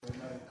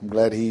I'm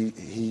glad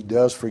He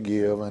does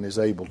forgive and is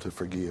able to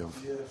forgive.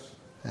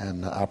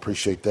 And I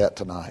appreciate that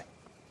tonight.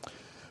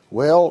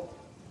 Well,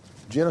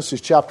 Genesis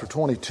chapter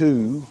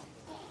 22,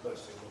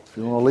 if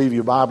you want to leave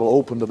your Bible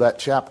open to that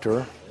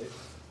chapter,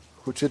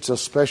 which it's a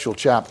special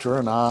chapter,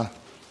 and I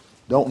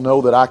don't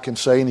know that I can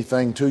say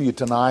anything to you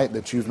tonight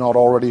that you've not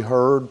already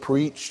heard,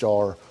 preached,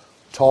 or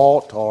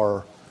taught,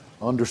 or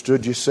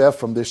understood yourself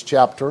from this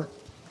chapter.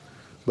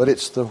 But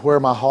it's where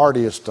my heart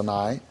is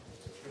tonight.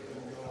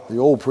 The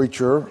old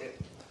preacher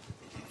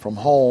from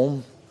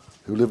home,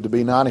 who lived to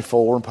be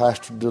 94 and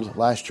pastored the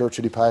last church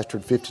that he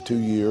pastored 52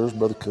 years,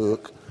 Brother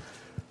Cook,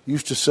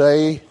 used to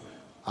say,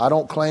 I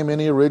don't claim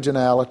any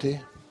originality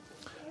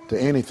to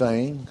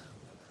anything.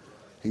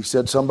 He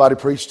said, somebody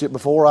preached it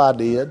before I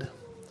did,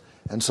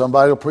 and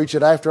somebody will preach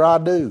it after I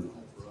do.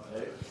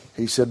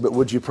 He said, but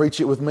would you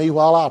preach it with me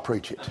while I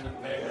preach it?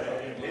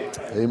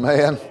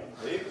 Amen.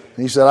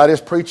 He said, I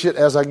just preach it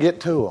as I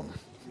get to them.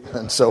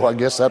 And so I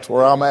guess that's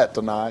where I'm at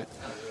tonight.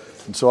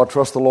 And so I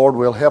trust the Lord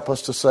will help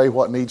us to say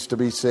what needs to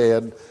be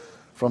said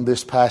from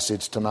this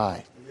passage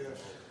tonight.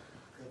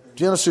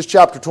 Genesis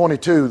chapter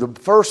 22, the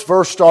first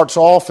verse starts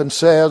off and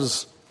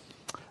says,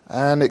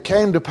 and it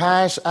came to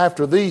pass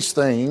after these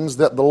things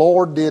that the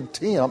Lord did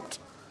tempt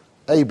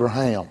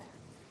Abraham.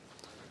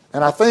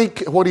 And I think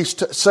what he's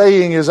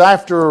saying is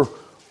after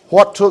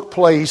what took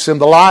place in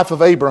the life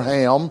of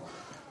Abraham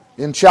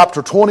in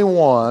chapter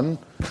 21,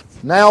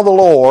 now the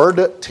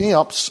Lord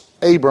tempts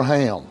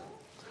Abraham.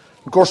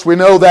 Of course, we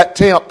know that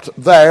tempt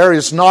there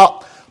is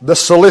not the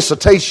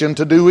solicitation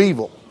to do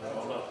evil.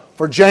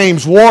 For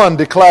James 1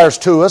 declares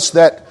to us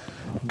that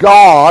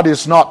God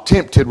is not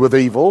tempted with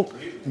evil,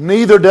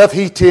 neither doth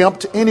He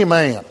tempt any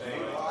man.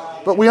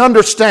 But we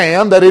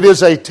understand that it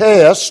is a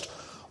test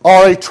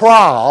or a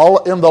trial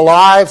in the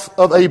life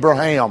of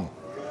Abraham.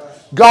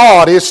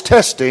 God is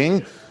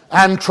testing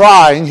and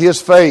trying his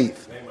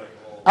faith.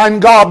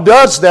 And God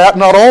does that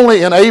not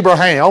only in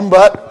Abraham,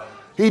 but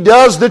He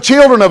does the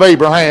children of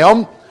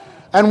Abraham.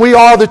 And we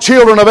are the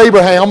children of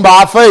Abraham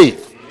by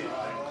faith.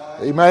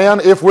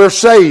 Amen. If we're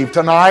saved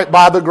tonight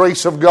by the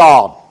grace of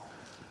God.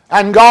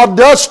 And God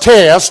does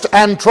test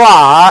and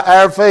try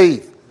our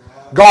faith.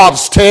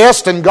 God's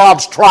test and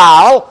God's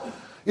trial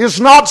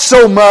is not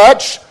so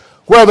much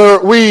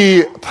whether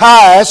we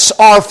pass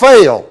or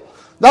fail.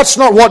 That's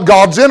not what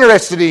God's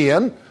interested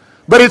in.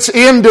 But it's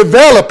in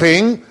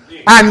developing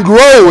and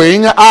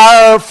growing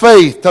our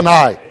faith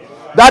tonight.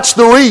 That's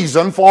the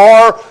reason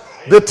for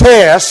the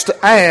test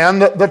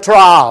and the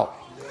trial.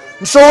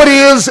 And so it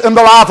is in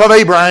the life of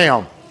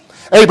Abraham.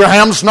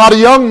 Abraham's not a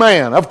young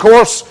man. Of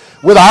course,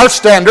 with our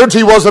standards,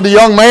 he wasn't a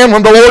young man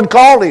when the Lord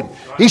called him.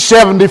 He's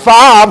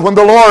 75 when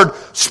the Lord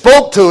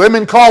spoke to him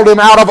and called him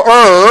out of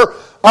Ur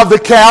of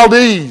the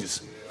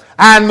Chaldees.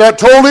 And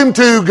told him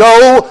to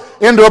go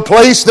into a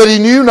place that he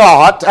knew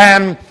not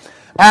and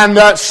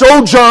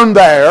sojourn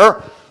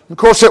there. Of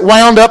course, it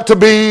wound up to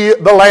be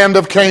the land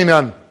of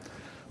Canaan.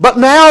 But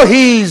now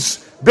he's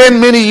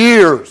been many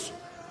years.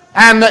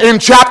 And in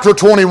chapter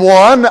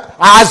 21,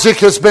 Isaac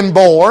has been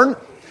born.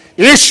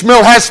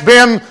 Ishmael has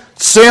been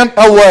sent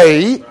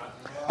away.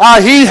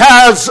 He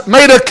has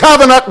made a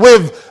covenant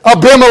with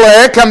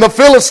Abimelech and the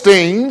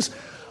Philistines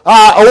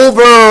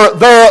over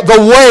the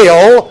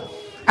well,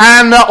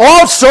 and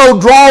also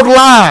drawed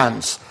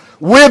lines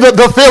with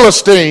the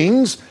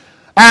Philistines.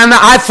 And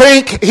I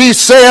think he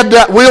said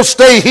that we'll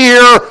stay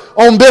here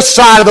on this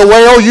side of the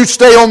well, you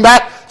stay on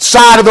that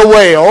side of the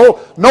well,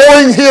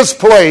 knowing his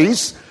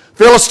place.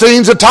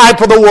 Philistines a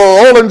type of the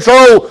world, and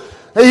so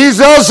he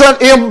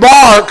doesn't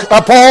embark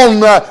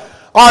upon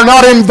are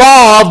not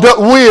involved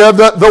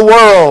with the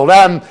world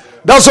and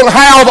doesn't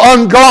have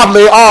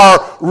ungodly or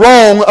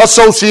wrong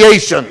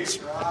associations,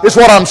 is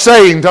what I'm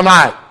saying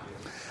tonight.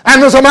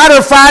 And as a matter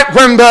of fact,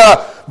 when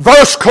the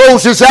verse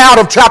closes out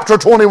of chapter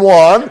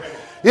 21,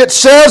 it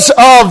says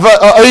of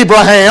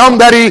Abraham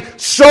that he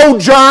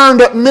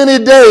sojourned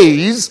many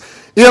days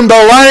in the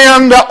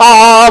land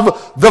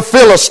of the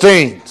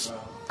Philistines.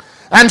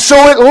 And so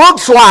it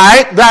looks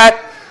like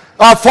that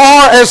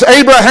far as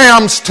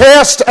Abraham's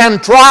tests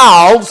and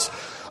trials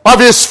of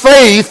his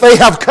faith, they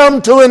have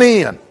come to an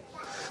end.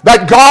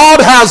 That God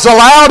has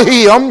allowed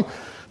him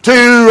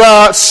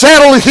to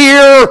settle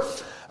here,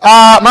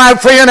 my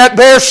friend, at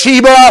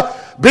Beersheba,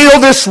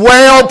 build this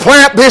well,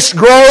 plant this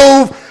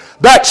grove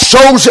that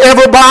shows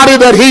everybody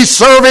that he's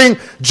serving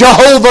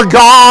Jehovah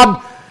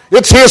God.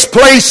 It's his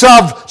place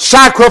of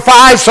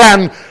sacrifice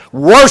and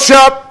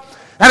worship.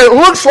 And it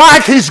looks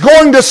like he's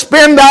going to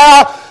spend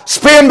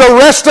the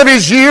rest of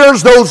his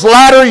years, those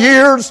latter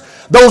years,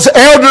 those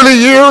elderly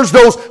years,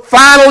 those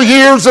final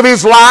years of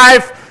his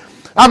life,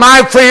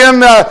 my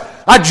friend,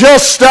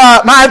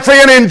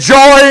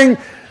 enjoying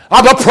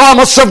the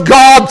promise of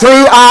God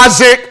through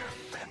Isaac,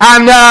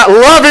 and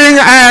loving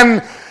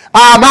and,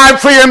 my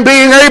friend,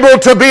 being able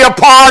to be a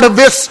part of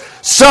this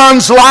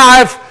son's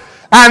life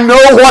and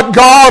know what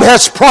God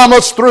has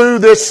promised through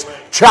this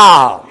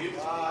child.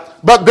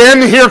 But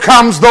then here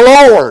comes the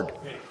Lord,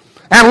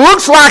 and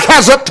looks like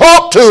hasn't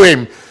talked to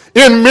him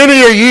in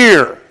many a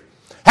year.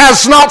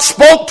 has not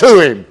spoke to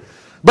him.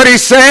 But he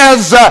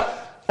says,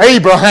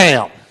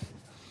 Abraham.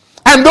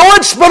 And though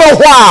it's been a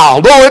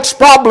while, though it's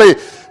probably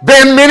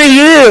been many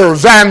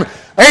years, and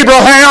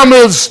Abraham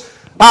is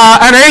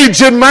an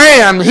aged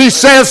man, he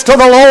says to the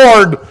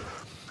Lord,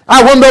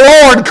 when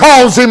the Lord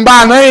calls him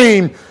by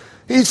name,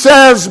 he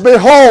says,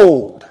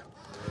 behold,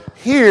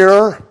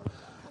 here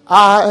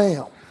I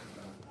am.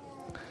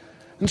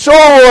 And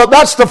so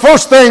that's the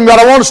first thing that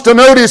I want us to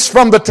notice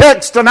from the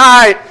text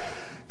tonight,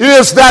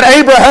 is that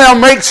Abraham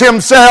makes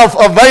himself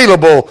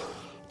available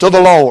to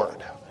the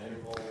Lord.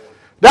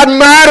 Doesn't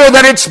matter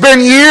that it's been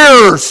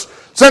years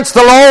since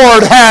the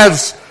Lord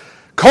has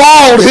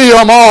called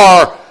him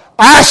or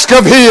asked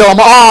of him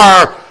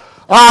or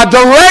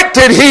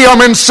directed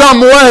him in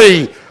some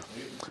way.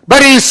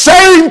 But he's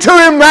saying to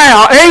him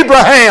now,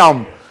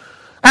 Abraham,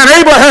 and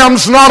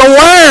Abraham's not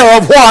aware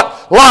of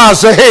what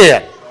lies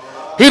ahead.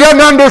 He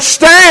doesn't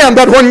understand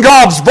that when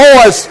God's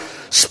voice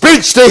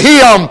speaks to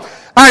him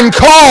and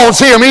calls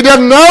him, he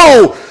doesn't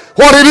know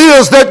what it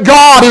is that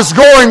God is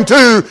going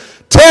to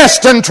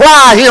test and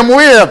try him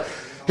with.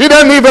 He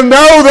doesn't even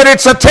know that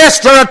it's a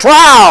test or a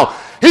trial.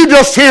 He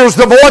just hears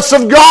the voice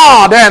of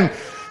God, and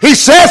he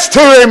says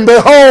to him,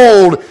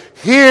 behold,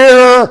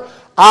 here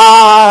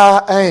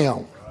I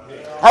am.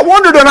 I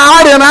wonder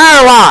tonight in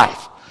our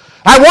life,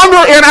 I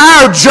wonder in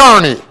our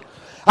journey,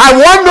 I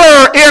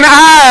wonder in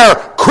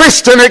our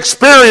Christian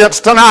experience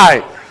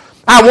tonight,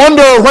 I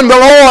wonder when the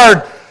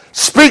Lord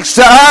speaks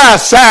to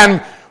us,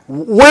 and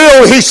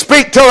will he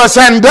speak to us,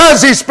 and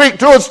does he speak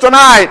to us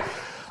tonight?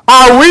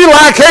 Are we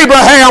like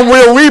Abraham?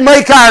 Will we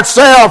make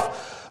ourselves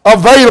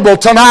available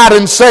tonight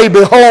and say,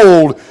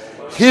 behold,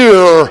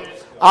 here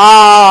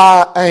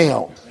I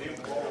am?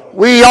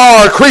 We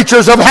are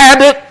creatures of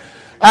habit,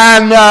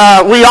 and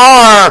we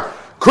are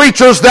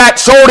creatures that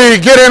sort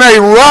of get in a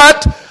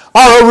rut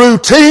or a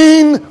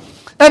routine.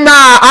 And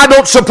I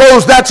don't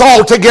suppose that's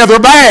altogether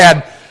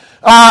bad,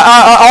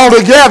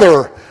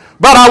 altogether.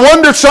 But I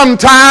wonder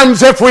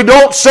sometimes if we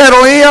don't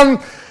settle in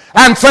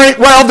and think,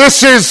 well,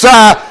 this is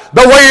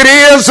the way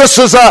it is. This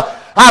is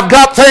I've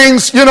got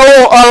things,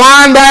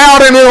 lined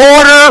out and in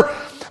order,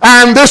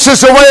 and this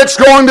is the way it's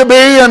going to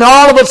be. And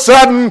all of a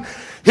sudden,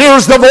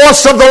 here's the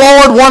voice of the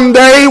Lord one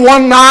day,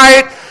 one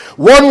night,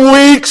 1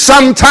 week,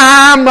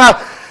 sometime,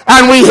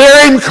 and we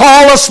hear him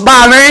call us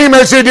by name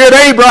as he did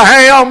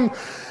Abraham.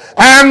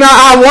 And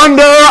I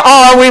wonder,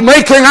 are we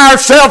making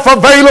ourselves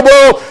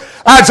available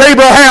as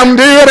Abraham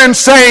did and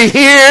say,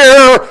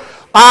 here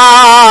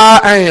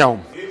I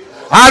am?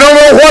 I don't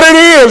know what it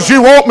is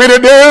you want me to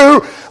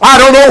do. I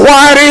don't know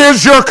why it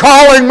is you're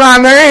calling my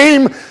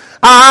name.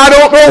 I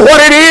don't know what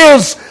it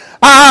is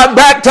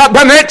that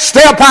the next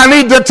step I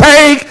need to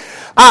take.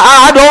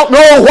 I don't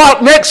know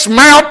what next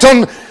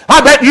mountain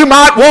that you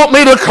might want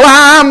me to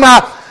climb.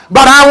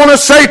 But I want to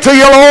say to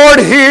you, Lord,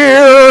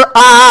 here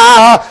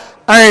I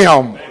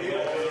am.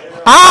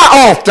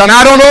 I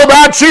don't know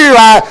about you,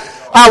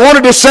 I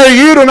wanted to say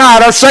you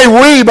tonight, or say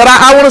we, but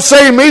I want to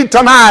say me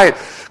tonight.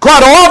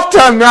 Quite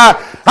often,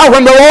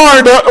 when the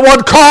Lord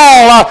would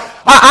call,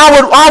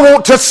 I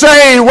want to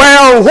say,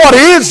 well, what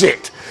is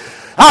it?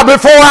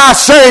 Before I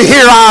say,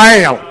 here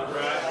I am.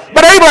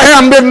 But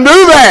Abraham didn't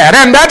do that,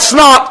 and that's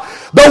not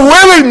the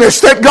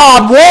willingness that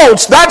God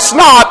wants. That's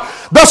not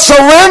the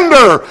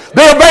surrender,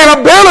 the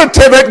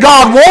availability that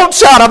God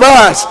wants out of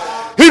us.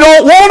 He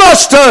don't want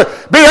us to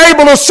be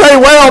able to say,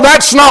 well,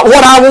 that's not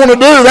what I want to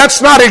do. That's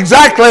not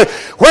exactly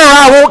where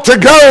I want to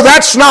go.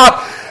 That's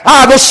not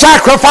the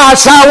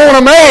sacrifice I want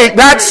to make.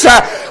 That's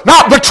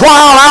not the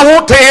trial I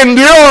want to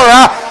endure.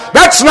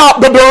 That's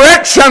not the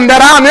direction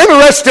that I'm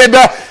interested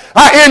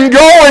in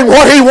going.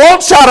 What he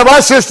wants out of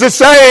us is to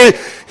say,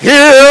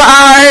 here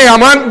I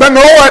am,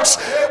 unbeknownst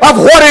of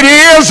what it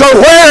is or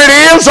where it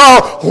is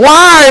or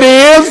why it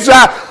is,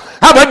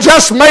 but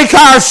just make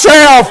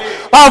ourselves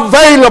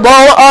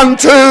available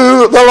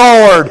unto the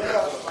Lord.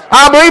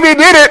 I believe he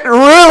did it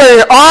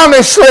really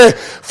honestly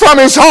from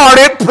his heart.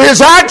 His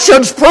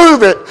actions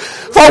prove it.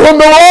 For when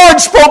the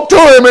Lord spoke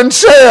to him and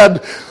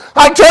said,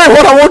 I'll tell you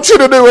what I want you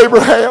to do,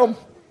 Abraham.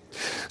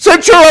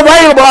 Since you're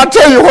available, I'll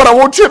tell you what I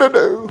want you to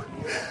do.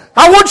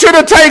 I want you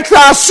to take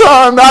thy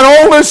son, thine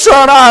only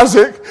son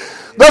Isaac,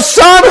 the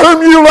son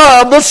whom you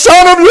love, the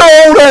son of your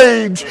old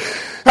age,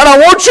 and I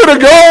want you to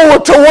go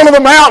to one of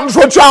the mountains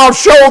which I'll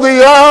show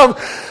thee of,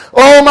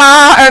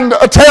 and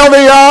tell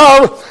thee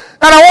of,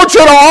 and I want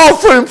you to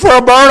offer him for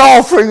a burnt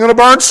offering and a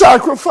burnt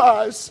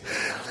sacrifice.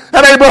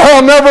 And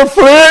Abraham never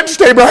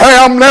flinched.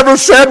 Abraham never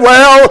said,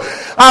 well,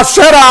 I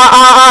said,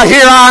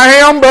 here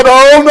I am, but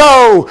oh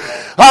no.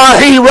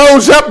 He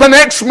rose up the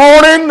next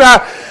morning,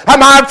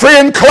 my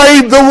friend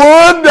clave the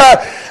wood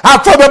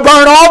for the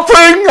burnt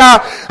offering.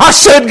 I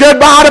said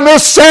goodbye to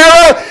Miss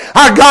Sarah.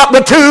 I got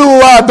the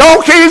 2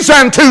 donkeys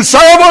and 2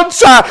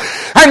 servants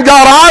and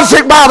got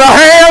Isaac by the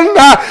hand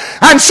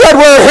and said,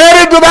 we're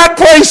headed to that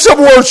place of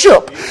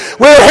worship.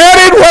 We're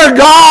headed where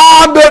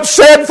God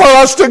said for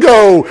us to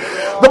go.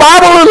 The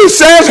Bible really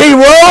says he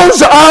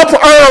rose up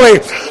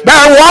early.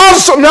 There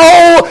was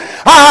no,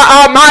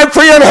 my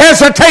friend,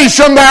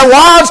 hesitation. There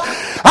was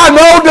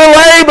No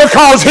delay,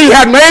 because he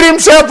had made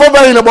himself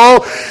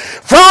available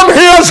from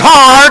his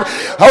heart.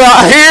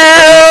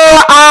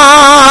 Here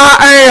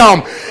I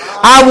am.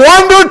 I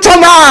wonder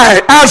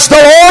tonight, as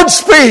the Lord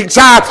speaks,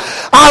 I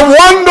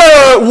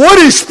wonder, would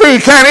he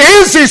speak, and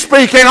is he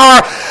speaking,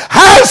 or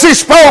has he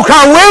spoke,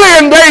 or will he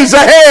in days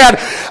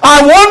ahead? I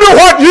wonder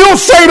what you'll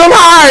say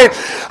tonight,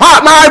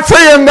 my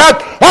friend,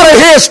 that out of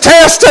his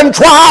test and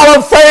trial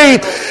of faith,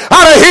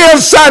 out of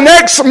his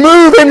next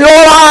move in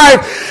your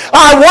life,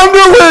 I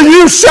wonder, will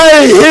you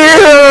say,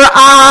 here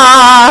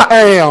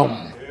I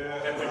am.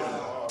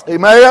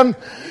 Amen?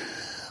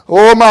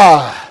 Oh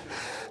my.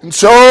 And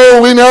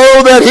so we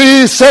know that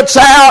he sets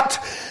out,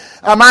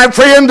 my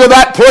friend, to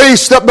that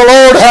place that the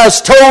Lord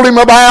has told him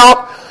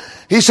about.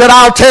 He said,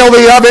 I'll tell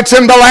thee of it. It's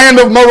in the land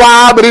of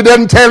Moriah, but he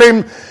doesn't tell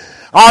him.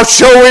 I'll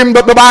show him,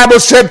 but the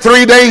Bible said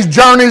 3 days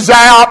journeys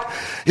out.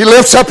 He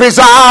lifts up his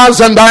eyes,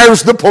 and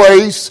there's the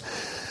place.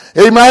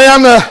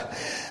 Amen.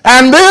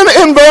 And then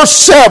in verse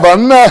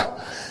 7,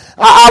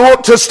 I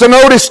want us to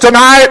notice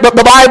tonight that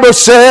the Bible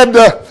said,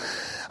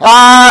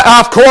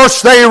 of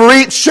course, they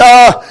reach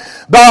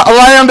the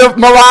land of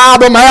Moriah,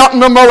 the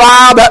mountain of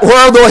Moriah, that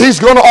where he's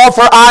going to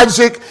offer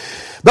Isaac,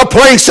 the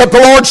place that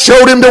the Lord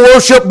showed him to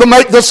worship, to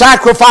make the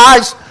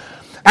sacrifice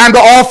and the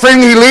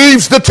offering. He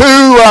leaves the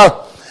two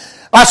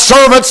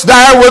servants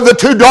there with the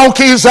two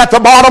donkeys at the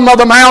bottom of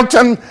the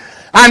mountain,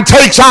 and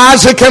takes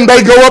Isaac, and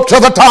they go up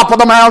to the top of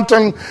the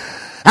mountain.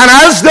 And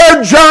as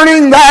they're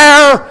journeying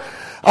there,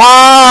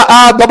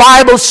 the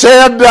Bible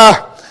said,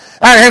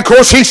 and of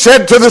course he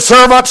said to the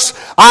servants,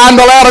 I and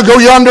the lad will go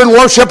yonder and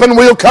worship, and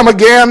we'll come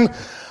again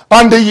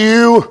unto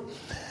you.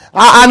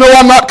 I know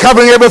I'm not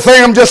covering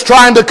everything. I'm just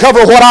trying to cover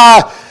what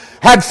I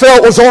had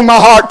felt was on my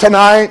heart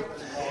tonight.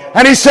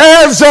 And he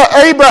says,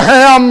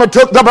 Abraham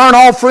took the burnt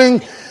offering,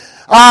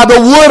 the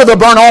wood of the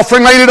burnt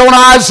offering, laid it on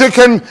Isaac,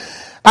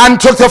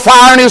 and took the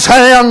fire in his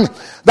hand.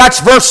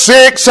 That's verse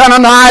 6, and a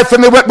knife,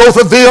 and they went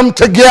both of them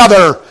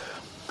together.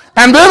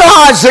 And then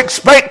Isaac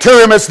spake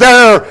to him as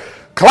they're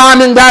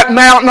climbing that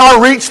mountain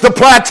or reached the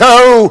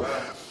plateau.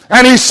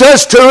 And he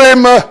says to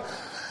him,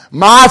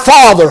 my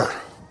father.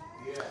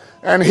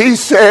 And he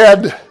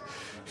said,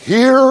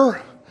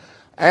 here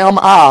am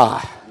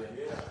I,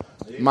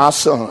 my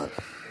son.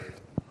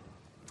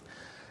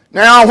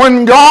 Now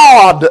when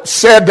God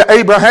said to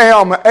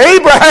Abraham,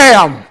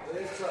 Abraham,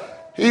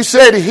 he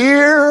said,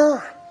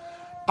 here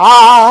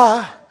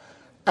I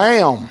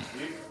am.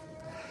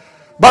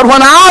 But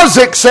when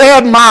Isaac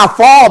said, my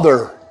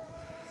father,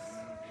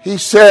 he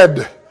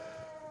said,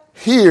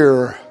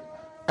 here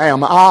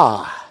am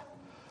I,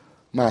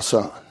 my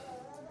son.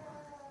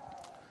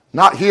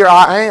 Not here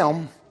I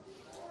am,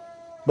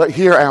 but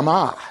here am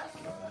I.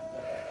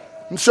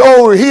 And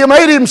so he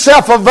made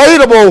himself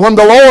available when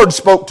the Lord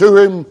spoke to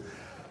him.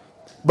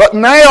 But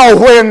now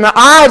when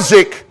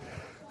Isaac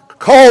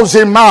calls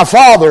him my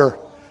father,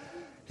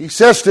 he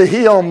says to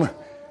him,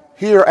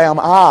 here am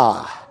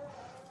I,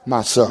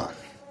 my son.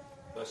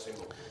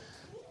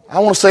 I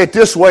want to say it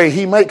this way.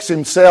 He makes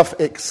himself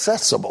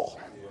accessible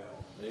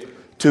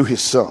to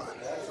his son.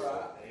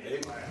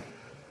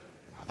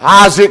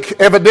 Isaac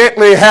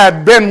evidently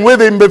had been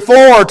with him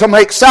before to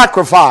make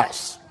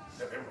sacrifice,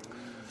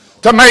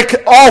 to make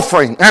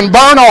offering and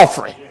burnt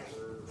offering.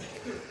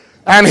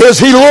 And as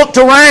he looked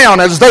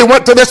around as they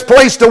went to this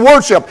place to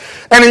worship,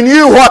 and he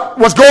knew what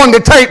was going to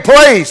take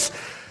place,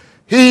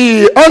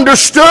 he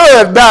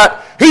understood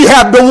that he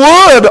had the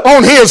wood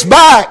on his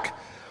back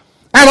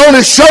and on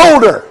his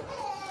shoulder.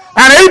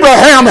 And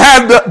Abraham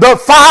had the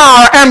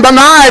fire and the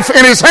knife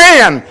in his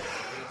hand.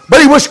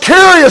 But he was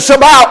curious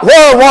about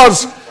where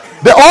was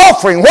the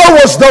offering, where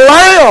was the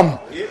lamb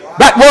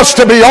that was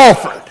to be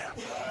offered.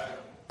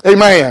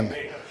 Amen.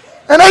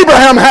 And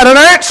Abraham had an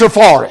answer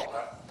for it.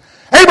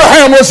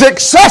 Abraham was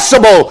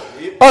accessible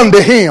unto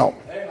him.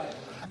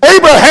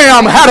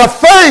 Abraham had a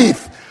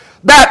faith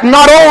that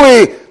not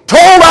only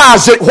told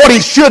Isaac what he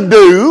should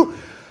do,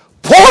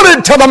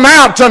 pointed to the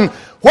mountain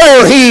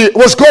where he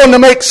was going to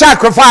make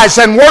sacrifice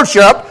and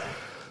worship,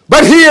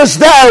 but he is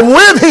there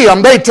with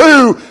him. They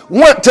two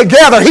went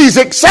together. He's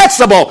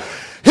accessible.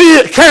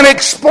 He can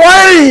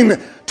explain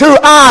to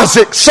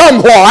Isaac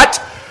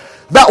somewhat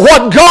that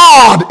what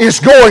God is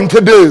going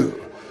to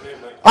do.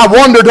 I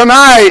wonder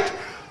tonight,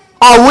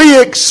 are we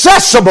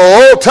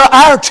accessible to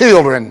our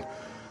children,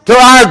 to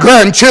our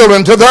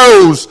grandchildren, to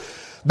those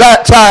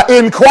that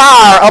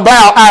inquire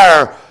about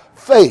our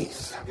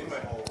faith?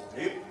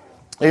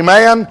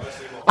 Amen.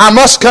 I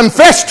must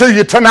confess to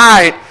you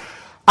tonight,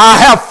 I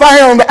have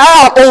found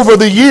out over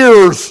the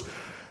years,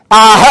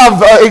 I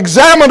have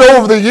examined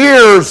over the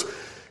years,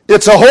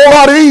 it's a whole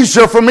lot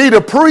easier for me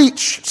to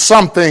preach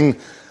something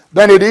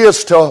than it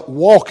is to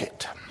walk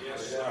it.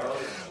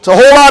 It's a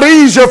whole lot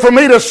easier for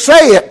me to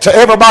say it to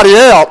everybody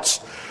else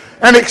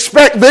and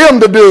expect them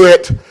to do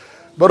it.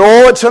 But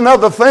oh, it's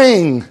another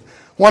thing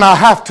when I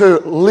have to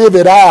live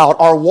it out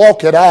or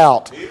walk it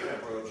out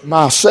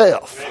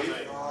myself.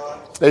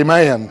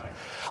 Amen.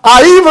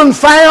 I even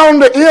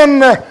found in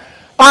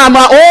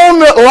my own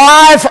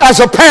life as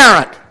a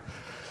parent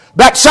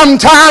that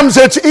sometimes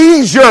it's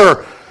easier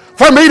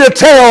for me to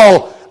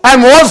tell,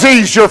 and was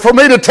easier for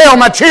me to tell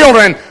my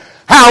children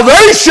how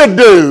they should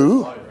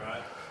do.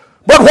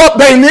 But what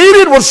they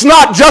needed was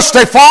not just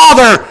a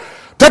father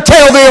to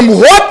tell them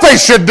what they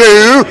should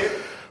do,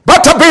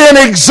 but to be an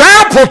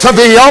example to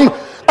them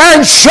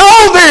and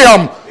show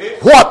them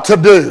what to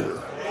do.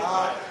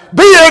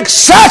 Be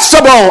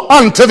accessible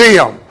unto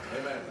them.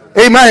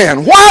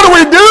 Amen. Why do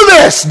we do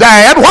this,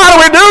 Dad? Why do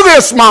we do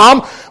this,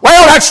 Mom?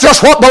 Well, that's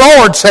just what the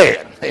Lord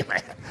said.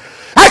 Amen.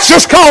 That's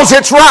just because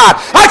it's right.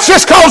 That's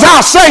just because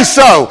I say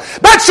so.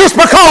 That's just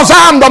because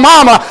I'm the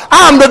mama,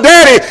 I'm the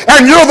daddy,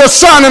 and you're the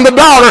son and the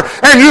daughter,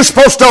 and you're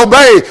supposed to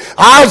obey.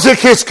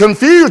 Isaac is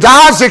confused.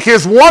 Isaac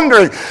is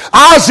wondering.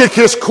 Isaac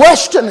is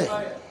questioning.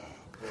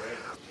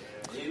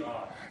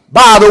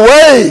 By the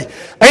way,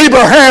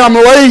 Abraham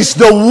lays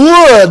the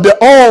wood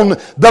on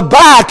the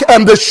back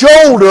and the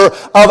shoulder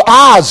of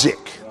Isaac.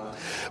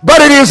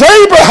 But it is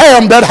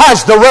Abraham that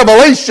has the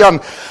revelation,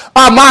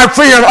 my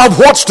friend, of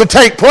what's to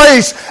take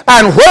place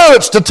and where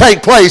it's to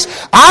take place.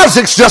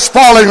 Isaac's just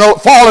following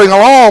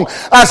along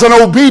as an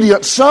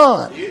obedient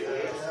son.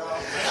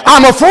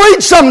 I'm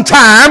afraid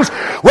sometimes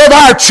with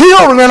our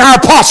children and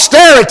our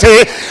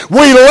posterity,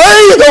 we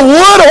lay the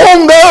wood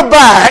on their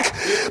back,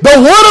 the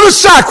wood of the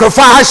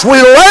sacrifice.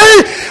 We lay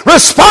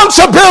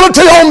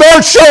responsibility on their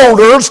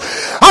shoulders,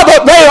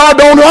 but they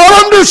don't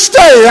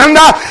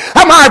understand,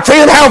 my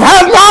friend,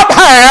 have not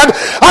had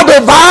a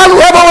divine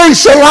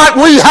revelation like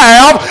we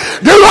have,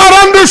 do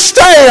not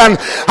understand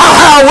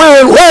how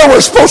we're and where we're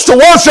supposed to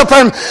worship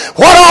and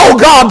what all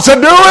God's are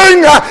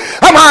doing,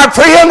 my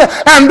friend,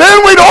 and then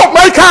we don't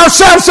make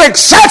ourselves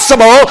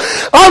accessible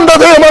unto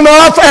them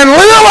enough and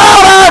live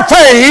out our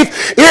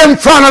faith in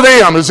front of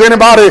them. Is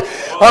anybody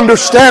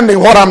understanding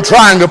what I'm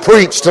trying to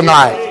preach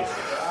tonight?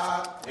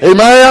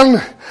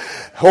 Amen.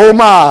 Oh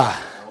my.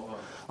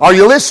 Are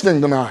you listening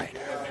tonight?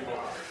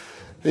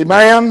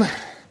 Amen.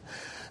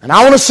 And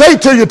I want to say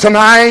to you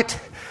tonight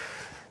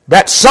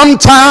that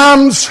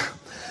sometimes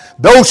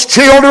those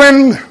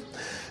children,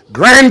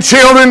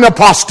 grandchildren, the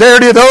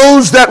posterity,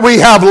 those that we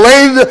have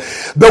laid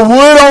the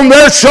wood on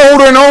their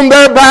shoulder and on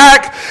their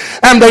back,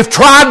 and they've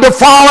tried to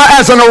follow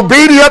as an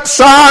obedient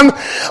son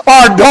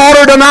or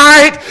daughter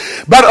tonight,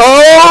 but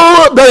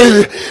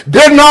they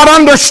did not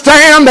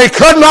understand, they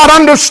could not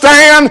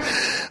understand.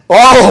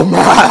 Oh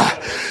my.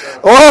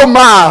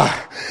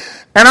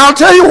 And I'll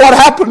tell you what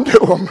happened to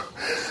them.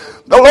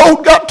 The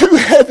load got too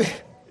heavy.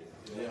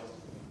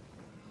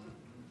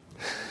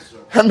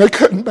 And they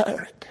couldn't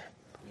bear it.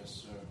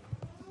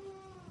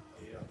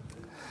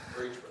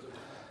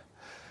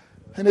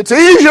 And it's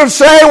easier to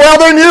say, well,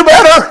 they knew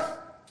better.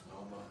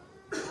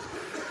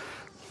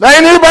 They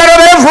knew better.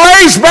 They've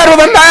raised better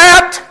than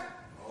that.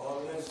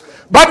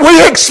 But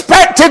we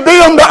expected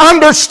them to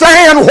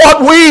understand what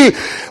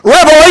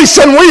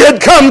revelation we had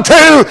come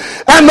to,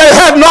 and they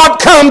had not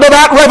come to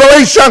that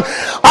revelation,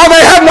 or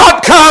they had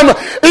not come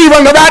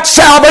even to that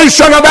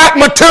salvation or that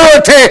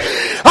maturity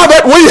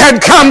that we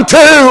had come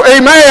to.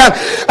 Amen.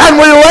 And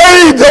we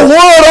laid the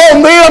wood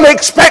on them,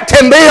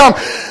 expecting them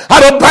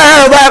to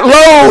bear that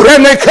load,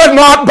 and they could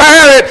not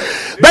bear it.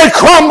 They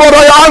crumbled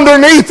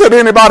underneath it.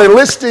 Anybody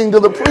listening to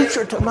the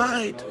preacher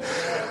tonight?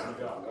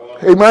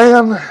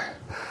 Amen.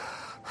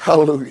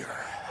 Hallelujah.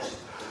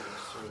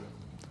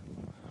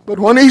 But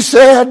when he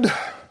said,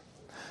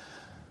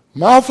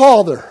 my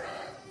Father,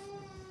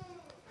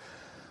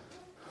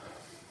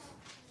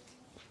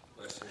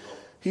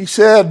 he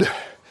said,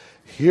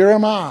 here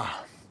am I,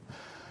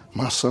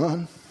 my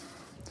son.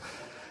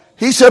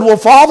 He said, well,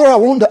 Father, I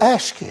wanted to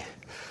ask you.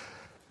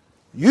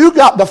 You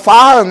got the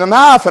fire and the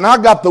knife and I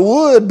got the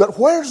wood, but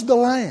where's the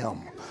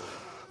lamb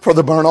for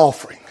the burnt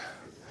offering?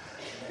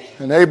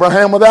 And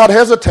Abraham, without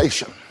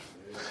hesitation,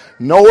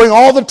 knowing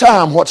all the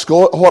time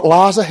what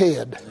lies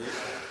ahead,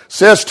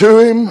 says to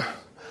him,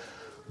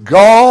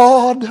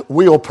 God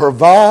will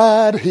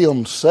provide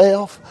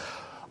himself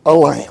a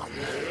lamb.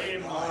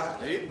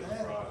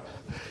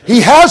 He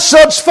has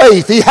such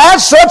faith. He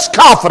has such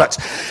confidence.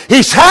 He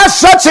has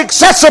such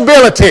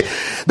accessibility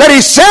that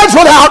he says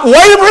without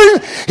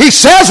wavering, he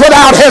says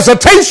without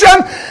hesitation,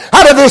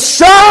 out of his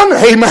son,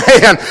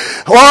 amen,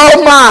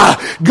 oh my,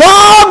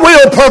 God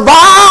will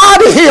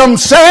provide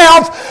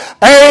himself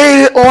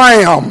a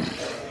lamb.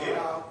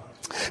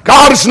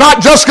 God is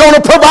not just going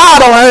to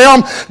provide a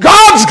lamb.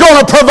 God's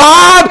going to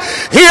provide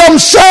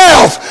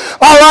himself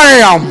a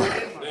lamb.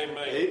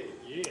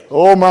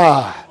 Oh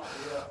my,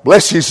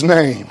 bless his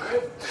name.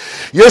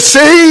 You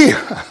see,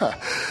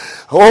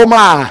 oh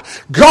my,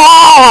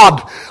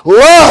 God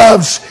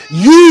loves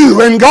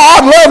you and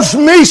God loves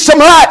me so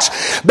much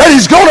that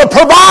he's going to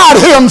provide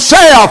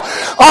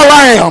himself a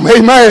lamb.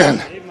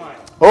 Amen.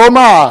 Oh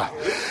my.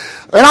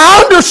 And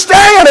I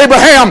understand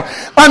Abraham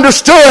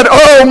understood,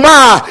 oh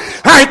my,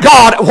 thank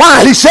God,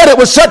 why he said it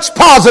with such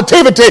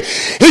positivity.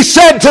 He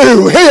said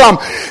to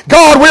him,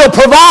 God will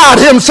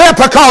provide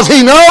himself because he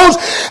knows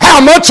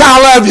how much I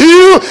love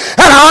you,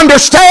 and I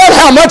understand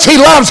how much he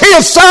loves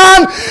his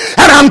son,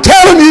 And I'm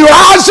telling you,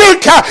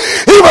 Isaac,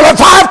 even if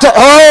I have to,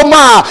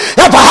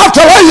 if I have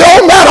to lay you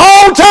on that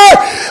altar,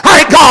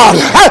 thank God.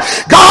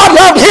 God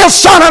loved his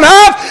son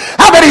enough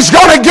that he's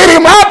going to get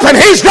him up and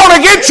he's going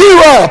to get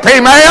you up.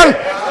 Amen.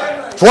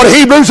 That's what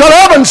Hebrews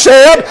 11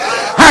 said.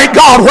 Thank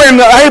God, when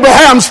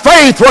Abraham's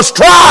faith was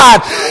tried,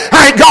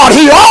 thank God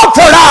he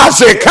offered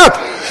Isaac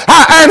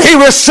and he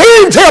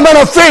received him in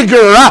a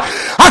figure.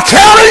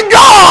 Accounting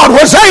God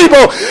was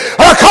able,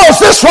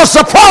 because this was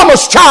the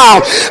promised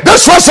child.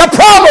 This was the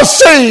promised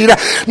seed.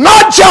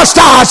 Not just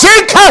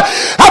Isaac,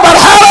 but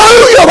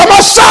hallelujah, the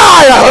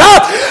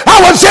Messiah. I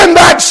was in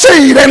that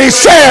seed, and he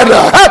said,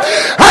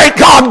 thank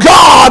God,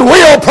 God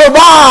will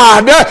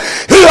provide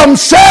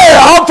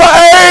himself a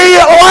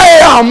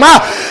lamb.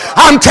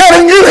 I'm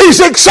telling you, he's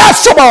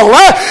accessible.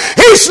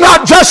 He's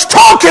not just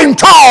talking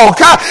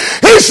talk.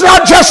 He's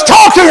not just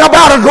talking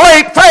about a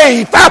great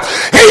faith.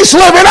 He's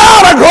living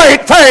out a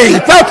great faith.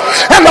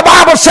 And the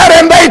Bible said,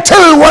 and they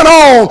two went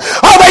on.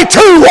 They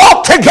two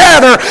walked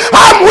together.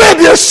 I'm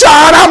with you,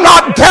 son. I'm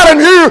not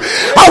telling you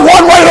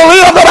one way to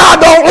live that I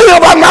don't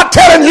live. I'm not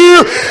telling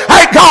you,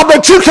 thank God,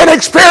 that you can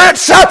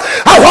experience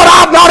what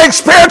I've not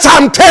experienced.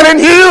 I'm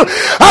telling you,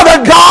 the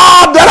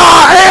God that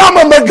I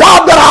am and the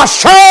God that I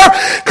serve,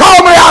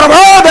 call me out of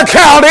other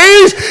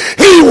counties,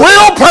 he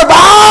will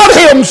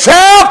provide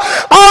himself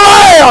a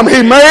lamb.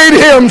 He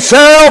made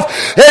himself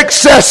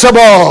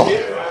accessible.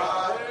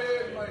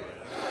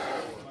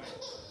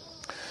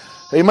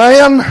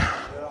 Amen.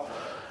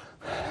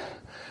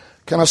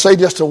 Can I say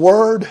just a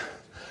word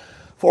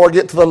before I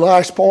get to the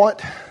last point?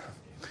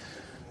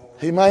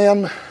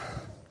 Amen.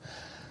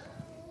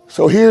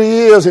 So here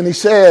he is, and he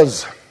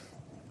says,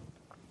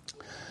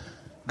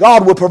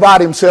 God will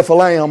provide himself a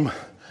lamb.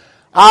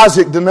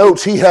 Isaac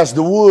denotes he has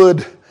the wood.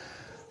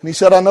 And he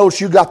said, I notice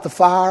you got the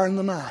fire and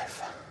the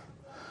knife.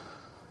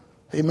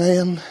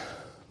 Amen.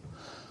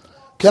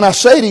 Can I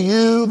say to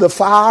you, the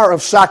fire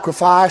of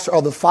sacrifice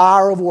or the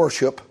fire of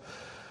worship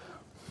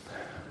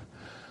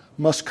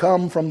must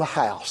come from the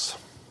house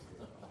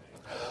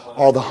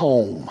or the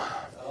home.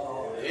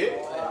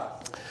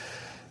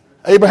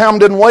 Abraham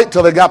didn't wait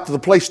till they got to the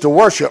place to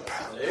worship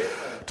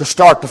to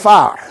start the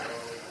fire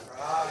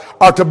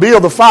or to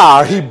build the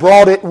fire. He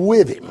brought it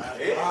with him.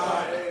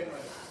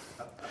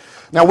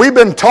 Now, we've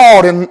been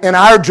taught in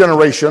our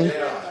generation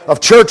of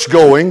church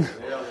going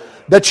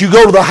that you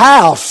go to the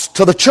house,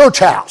 to the church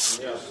house,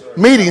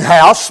 meeting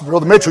house,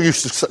 Brother Mitchell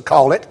used to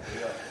call it,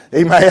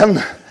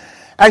 amen,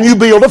 and you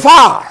build a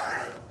fire.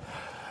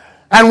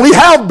 And we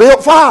have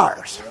built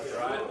fires.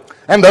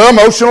 And they're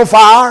emotional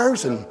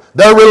fires, and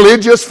they're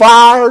religious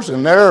fires,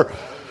 and they're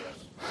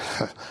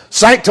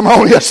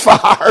sanctimonious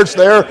fires.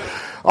 They're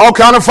all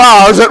kind of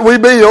fires that we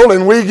build,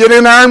 and we get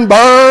in there and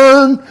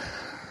burn.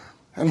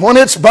 And when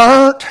it's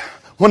burnt,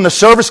 when the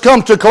service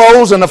comes to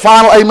close and the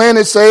final amen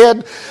is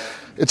said,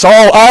 it's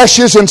all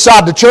ashes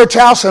inside the church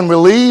house, and we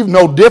leave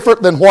no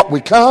different than what we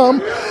come,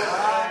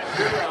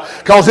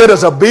 because it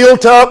is a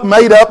built up,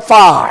 made up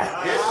fire.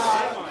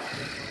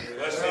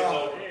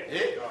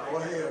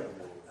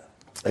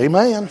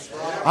 Amen.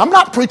 I'm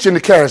not preaching to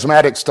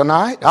charismatics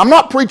tonight. I'm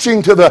not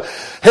preaching to the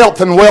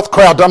health and wealth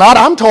crowd tonight.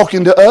 I'm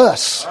talking to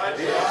us.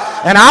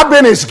 And I've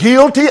been as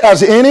guilty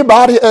as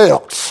anybody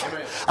else.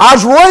 I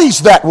was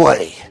raised that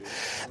way.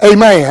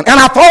 Amen. And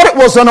I thought it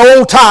was an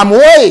old-time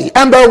way.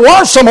 And there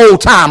were some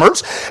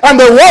old-timers. And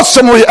there was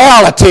some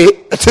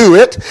reality to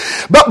it.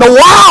 But the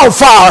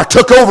wildfire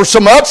took over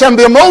so much. And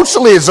the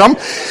emotionalism,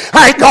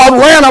 thank God,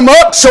 ran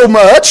amok so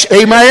much.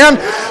 Amen.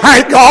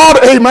 Thank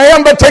God.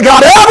 Amen. But they got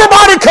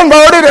everybody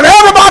converted and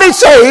everybody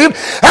saved.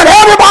 And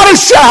everybody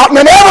shouting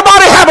and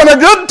everybody having a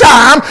good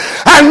time.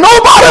 And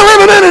nobody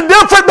living any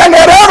different than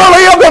they'd ever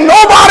lived. And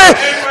nobody,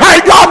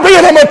 thank God,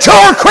 being a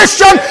mature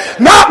Christian,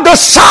 not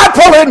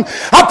discipling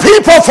a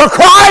people for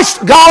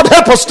Christ. God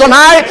help us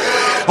tonight.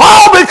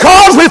 All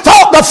because we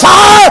thought the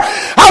fire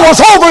was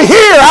over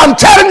here. I'm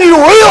telling you,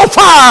 real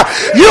fire,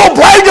 you'll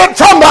bring it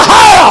from the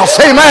house.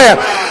 Amen.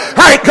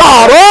 Thank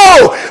God.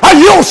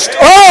 You'll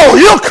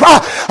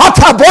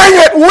bring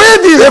it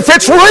with you if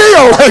it's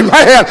real.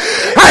 Amen.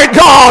 Thank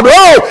God.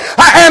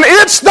 And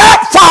it's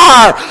that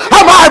fire,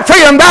 my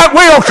friend, that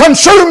will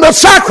consume the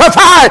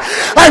sacrifice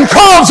and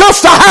cause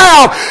us to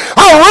have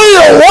a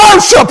real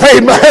worship.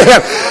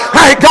 Amen.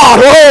 Thank God.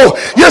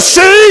 You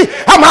see,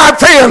 my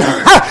friend,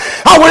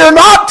 we're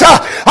not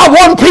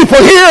one people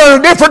here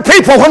and different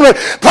people when we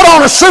put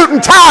on a suit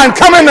and tie and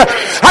come in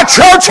a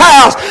church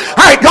house.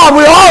 Thank God,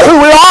 we are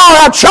who we are.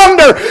 Our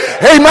chunder.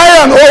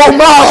 Amen.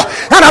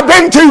 And I've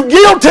been too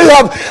guilty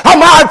of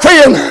my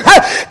friend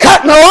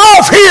cutting her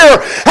off here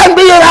and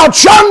being out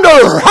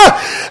chunder.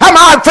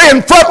 My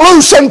friend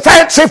footloose and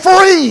fancy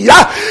free.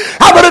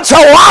 But it's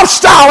a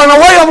lifestyle and a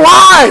way of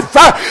life.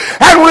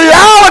 And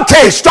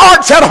reality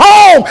starts at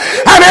home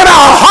and in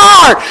our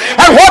heart.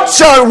 And what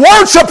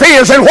worship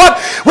is and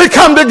what we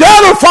come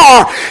together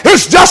for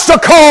is just a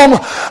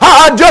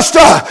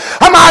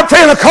my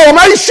friend, a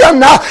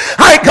culmination,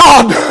 thank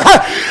God,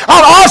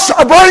 of us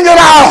bringing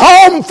our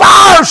home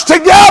fires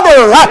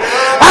together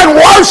and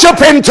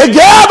worshiping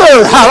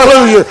together.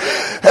 Hallelujah.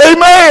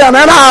 Amen.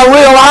 And I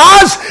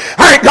realize,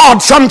 thank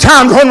God,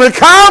 sometimes when we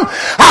come,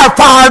 our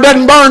fire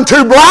doesn't burn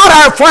too bright.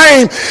 Our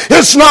flame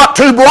is not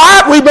too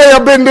bright. We may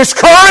have been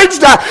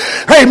discouraged.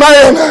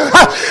 Amen.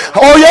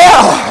 Oh,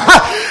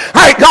 yeah.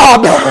 Thank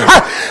God.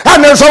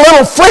 And there's a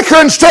little flicker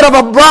instead of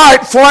a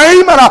bright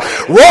flame and a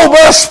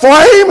robust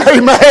flame.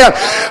 Amen.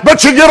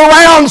 But you get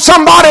around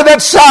somebody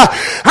that's,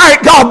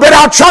 thank God, been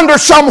out yonder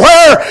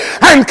somewhere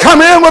and come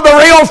in with a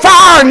real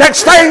fire.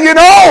 Next thing you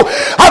know,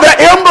 the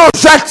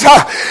embers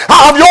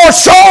of your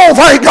soul,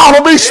 thank God,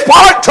 will be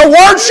sparked to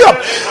worship.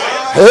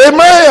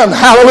 Amen.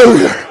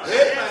 Hallelujah.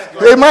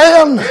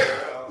 Amen.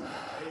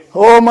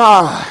 Oh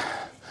my.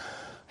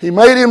 He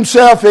made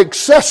himself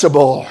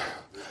accessible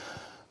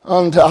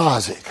unto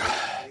Isaac.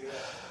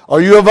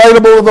 Are you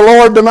available to the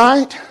Lord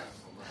tonight?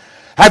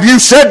 Have you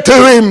said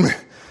to him,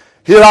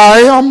 here I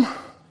am?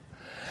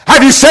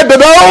 Have you said to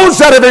those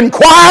that have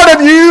inquired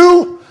of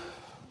you,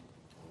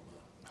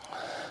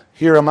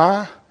 here am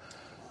I?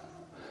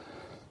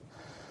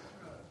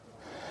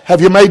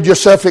 Have you made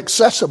yourself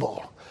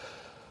accessible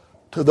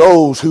to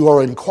those who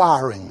are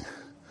inquiring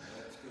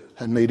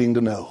and needing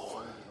to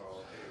know?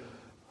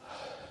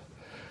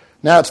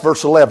 Now it's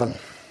verse 11.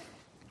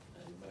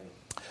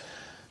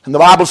 And the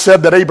Bible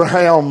said that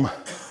Abraham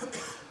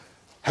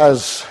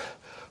has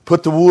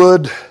put the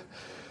wood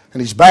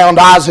and he's bound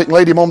Isaac and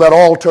laid him on that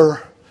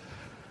altar.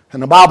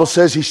 And the Bible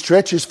says he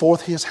stretches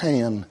forth his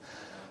hand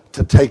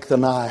to take the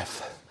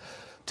knife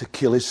to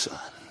kill his son.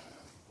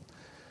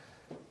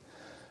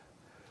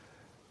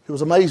 It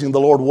was amazing. The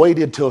Lord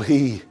waited till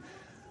he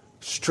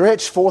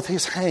stretched forth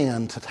his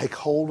hand to take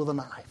hold of the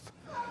knife.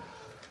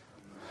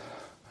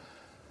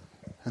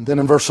 And then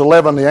in verse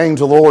 11, the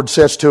angel of the Lord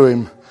says to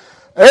him,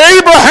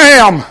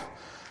 Abraham!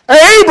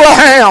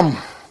 Abraham!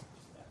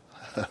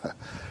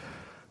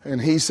 And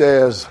he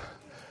says,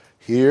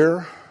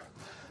 here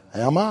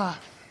am I.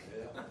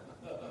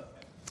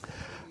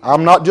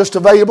 I'm not just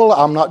available,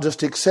 I'm not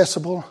just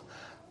accessible,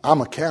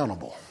 I'm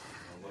accountable.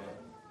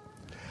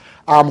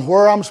 I'm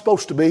where I'm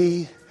supposed to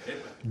be,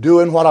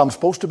 doing what I'm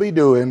supposed to be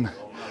doing,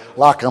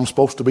 like I'm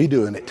supposed to be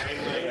doing it.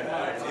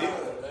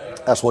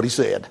 That's what he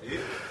said.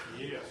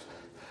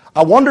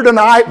 I wonder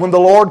tonight, when the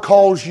Lord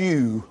calls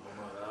you,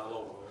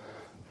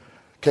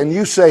 can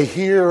you say,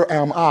 here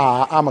am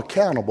I, I'm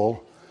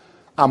accountable,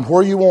 I'm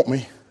where you want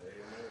me,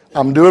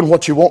 I'm doing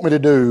what you want me to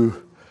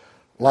do,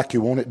 like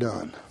you want it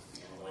done.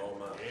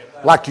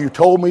 Like you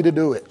told me to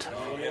do it.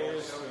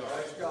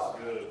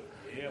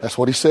 That's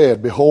what he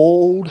said.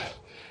 Behold,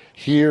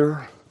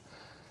 here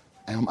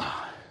am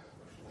I.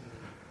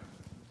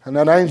 And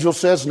that angel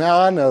says,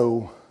 now I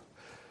know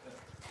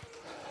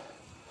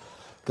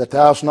that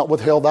thou hast not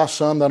withheld thy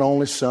son, thine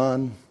only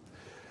son.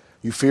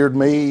 You feared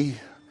me,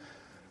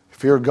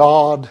 fear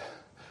God,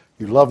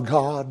 you love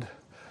God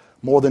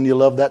more than you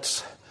love that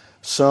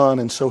son.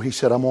 And so he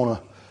said, I want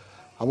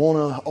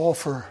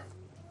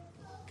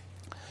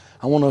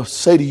to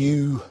say to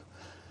you,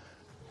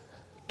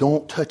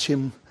 don't touch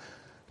him,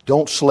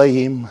 don't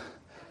slay him,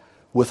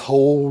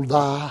 withhold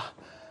thy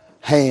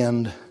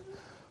hand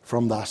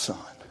from thy son.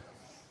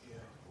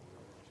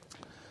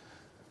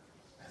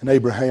 And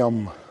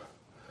Abraham,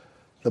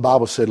 the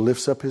Bible said,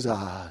 lifts up his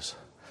eyes,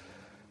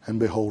 and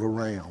behold, a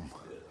ram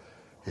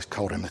is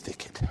caught in the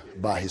thicket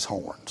by his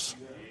horns.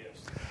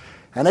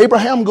 And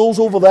Abraham goes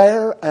over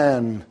there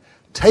and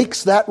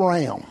takes that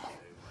ram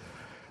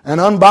and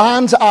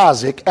unbinds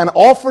Isaac and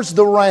offers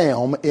the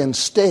ram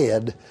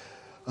instead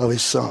of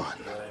his son.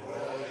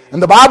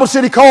 And the Bible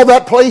said he called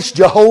that place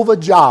Jehovah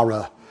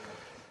Jireh.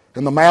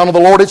 In the mount of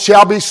the Lord it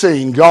shall be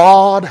seen.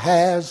 God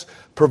has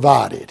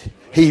provided.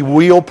 He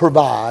will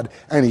provide,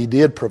 and he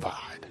did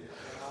provide.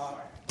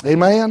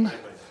 Amen?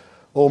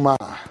 Oh my.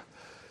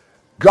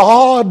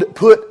 God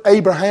put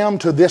Abraham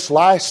to this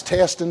last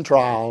test and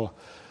trial.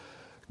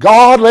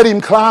 God let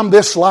him climb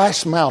this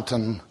last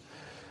mountain.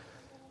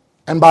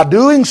 And by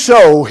doing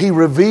so, he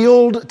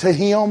revealed to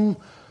him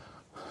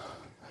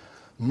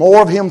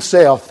more of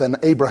himself than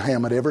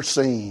Abraham had ever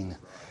seen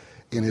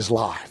in his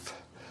life.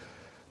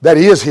 That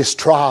is his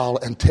trial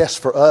and test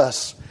for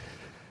us.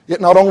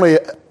 It not only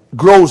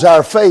grows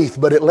our faith,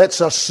 but it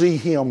lets us see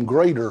him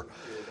greater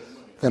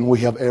than we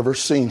have ever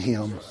seen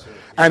him.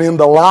 And in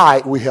the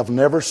light we have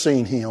never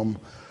seen him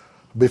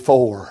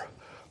before.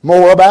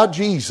 More about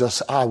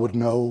Jesus I would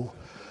know.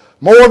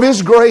 More of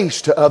his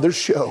grace to others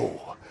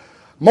show.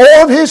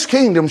 More of his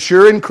kingdom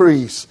sure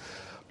increase.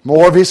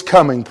 More of his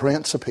coming,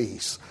 Prince of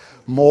Peace.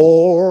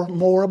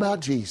 More about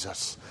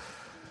Jesus.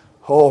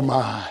 Oh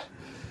my.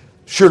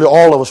 Surely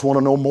all of us want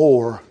to know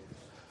more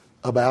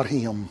about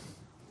him.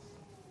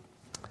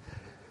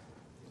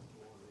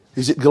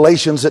 Is it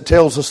Galatians that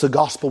tells us the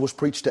gospel was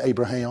preached to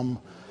Abraham?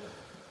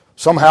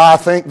 Somehow I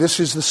think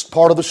this is the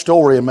part of the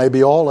story, and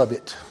maybe all of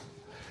it,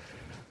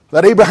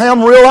 that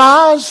Abraham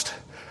realized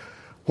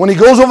when he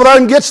goes over there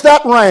and gets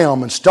that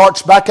ram and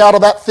starts back out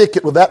of that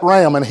thicket with that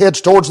ram and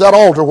heads towards that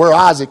altar where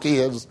Isaac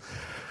is,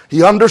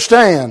 he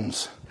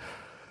understands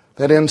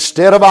that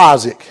instead of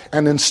Isaac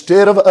and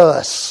instead of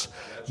us,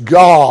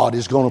 God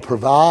is going to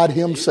provide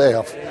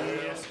himself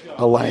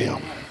a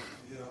lamb.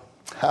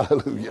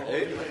 Hallelujah.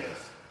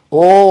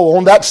 Oh,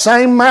 on that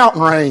same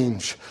mountain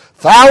range,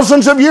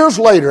 thousands of years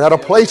later, at a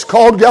place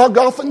called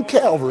Golgotha and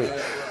Calvary,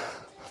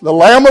 the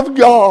Lamb of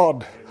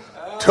God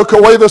took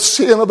away the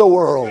sin of the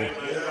world.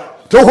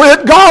 To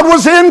wit, God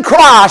was in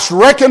Christ,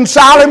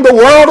 reconciling the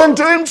world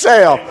unto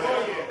himself,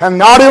 and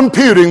not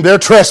imputing their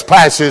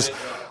trespasses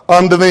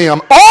unto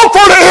them.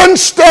 Offered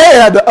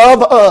instead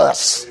of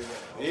us.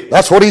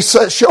 That's what he's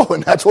showing.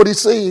 That's what he's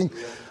seeing.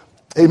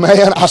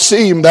 Amen. I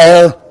see him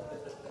there.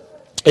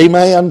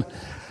 Amen.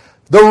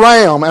 The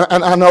ram,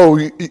 and I know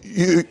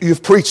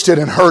you've preached it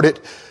and heard it.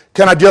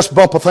 Can I just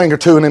bump a thing or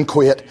two and then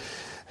quit?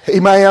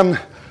 Amen.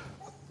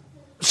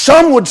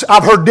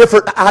 I've heard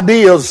different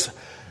ideas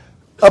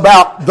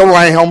about the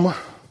ram.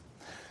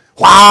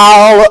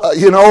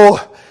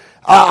 While,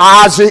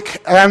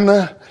 Isaac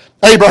and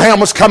Abraham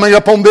was coming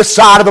up on this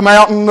side of the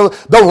mountain,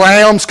 the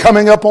ram's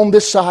coming up on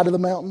this side of the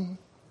mountain.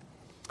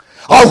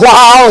 Or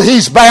while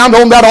he's bound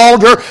on that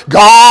altar,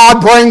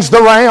 God brings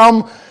the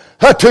ram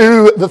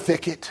to the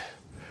thicket.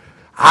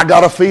 I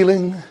got a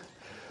feeling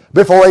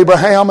before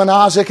Abraham and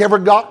Isaac ever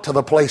got to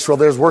the place where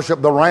there's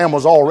worship, the ram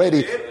was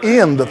already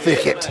in the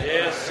thicket.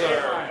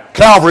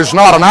 Calvary's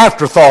not an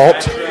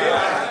afterthought.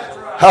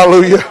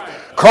 Hallelujah.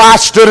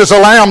 Christ stood as a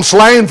lamb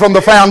slain from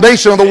the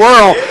foundation of the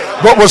world,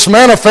 but was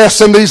manifest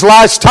in these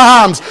last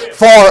times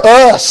for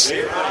us.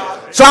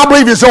 So I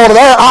believe he's over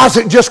there.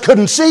 Isaac just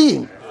couldn't see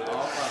him.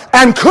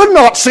 And could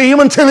not see him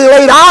until he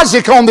laid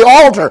Isaac on the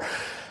altar.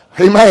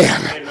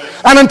 Amen.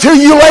 And until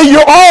you lay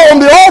your all on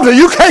the altar,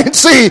 you can't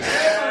see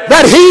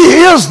that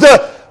he is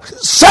the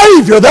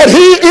Savior, that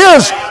he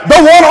is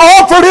the one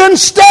offered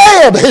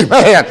instead.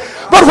 Amen.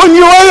 But when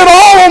you lay it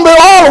all on the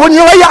altar, when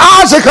you lay your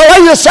Isaac or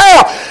lay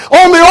yourself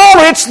on the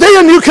altar, it's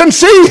then you can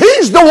see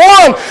he's the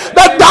one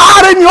that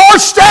died in your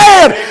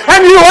stead,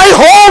 and you lay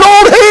hold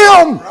on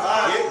him.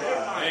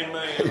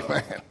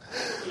 Amen.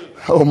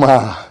 Oh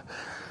my.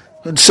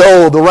 And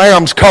so the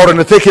ram's caught in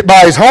the thicket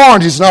by his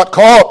horns. He's not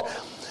caught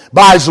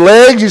by his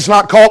legs. He's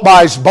not caught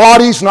by his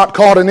body. He's not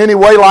caught in any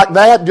way like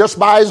that, just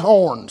by his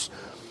horns.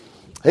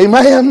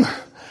 Amen.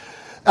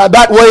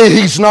 That way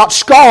he's not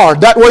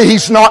scarred. That way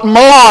he's not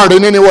marred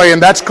in any way,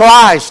 and that's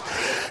Christ.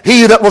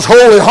 He that was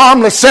wholly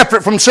harmless,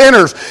 separate from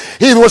sinners.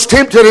 He that was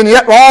tempted in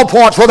yet all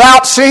points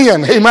without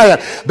sin.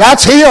 Amen.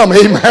 That's him.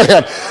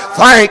 Amen.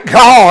 Thank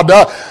God.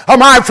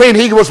 My friend,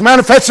 he was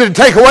manifested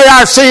to take away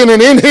our sin,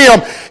 and in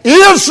him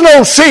is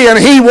no sin.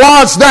 He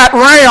was that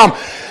ram.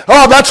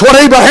 Oh, that's what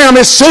Abraham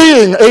is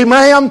seeing.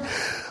 Amen.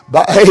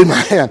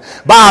 Amen.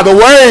 By the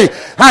way,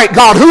 thank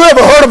God, who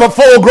ever heard of a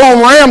full-grown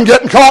ram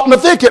getting caught in the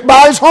thicket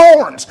by his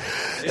horns?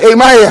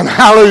 Amen.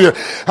 Hallelujah.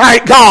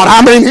 Thank God.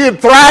 I mean,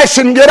 he'd thrash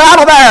and get out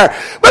of there.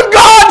 But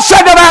God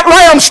said to that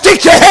ram,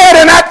 stick your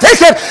head in that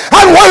thicket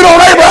and wait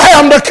on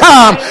Abraham to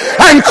come.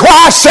 And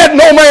Christ said,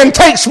 no man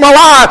takes my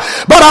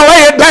life, but I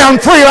lay it down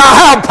free. I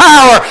have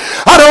power.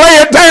 I to lay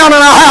it down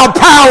and I have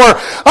power.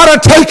 I to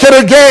take it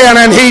again.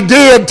 And he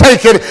did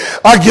take it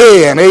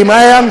again.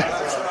 Amen.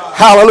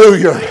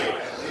 Hallelujah.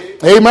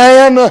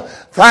 Amen.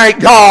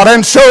 Thank God.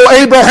 And so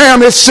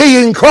Abraham is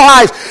seeing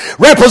Christ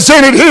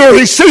represented here.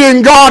 He's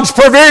seeing God's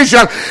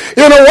provision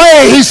in a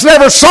way he's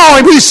never saw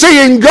him. He's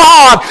seeing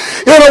God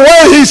in a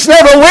way he's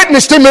never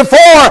witnessed him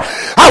before.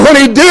 When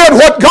he did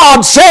what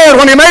God said,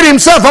 when he made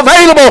himself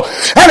available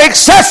and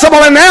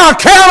accessible and now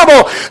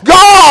accountable,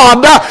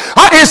 God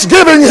is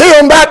giving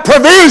him that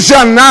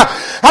provision.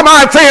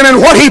 My friend,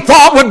 and what he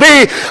thought would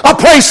be a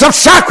place of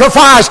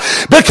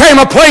sacrifice became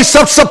a place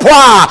of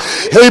supply.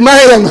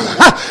 Amen.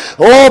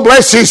 Oh,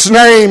 bless his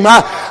name.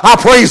 I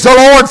praise the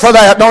Lord for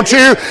that, don't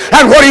you?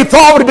 And what he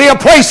thought would be a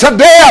place of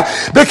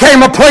death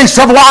became a place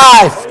of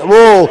life.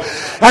 Oh,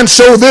 and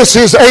so this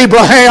is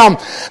Abraham.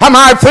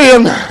 My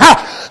friend,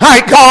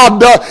 thank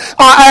God,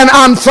 and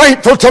I'm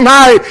thankful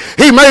tonight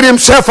he made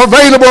himself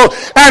available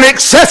and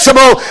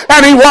accessible,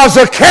 and he was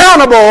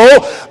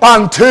accountable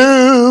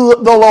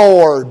unto the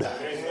Lord.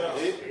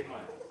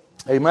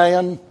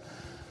 Amen.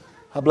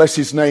 I bless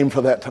his name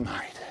for that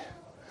tonight.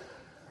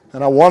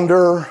 And I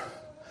wonder,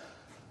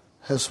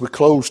 as we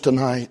close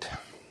tonight,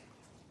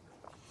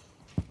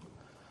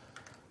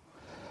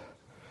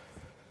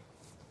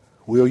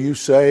 will you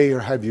say, or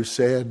have you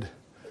said,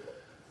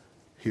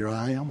 here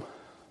I am?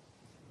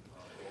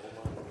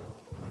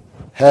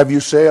 Have you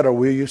said, or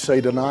will you say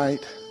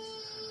tonight,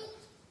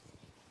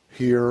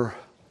 here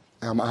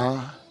am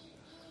I?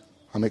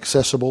 I'm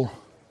accessible.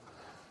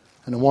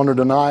 And I wonder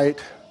tonight,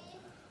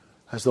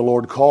 as the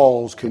Lord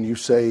calls, can you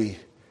say,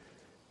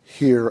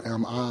 here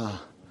am I?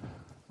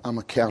 I'm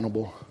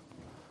accountable.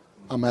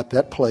 I'm at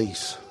that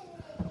place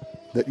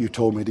that you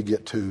told me to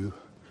get to,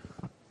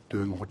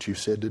 doing what you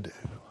said to do.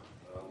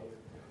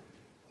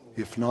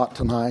 If not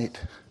tonight,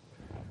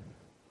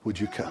 would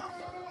you come?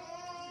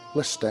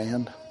 Let's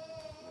stand.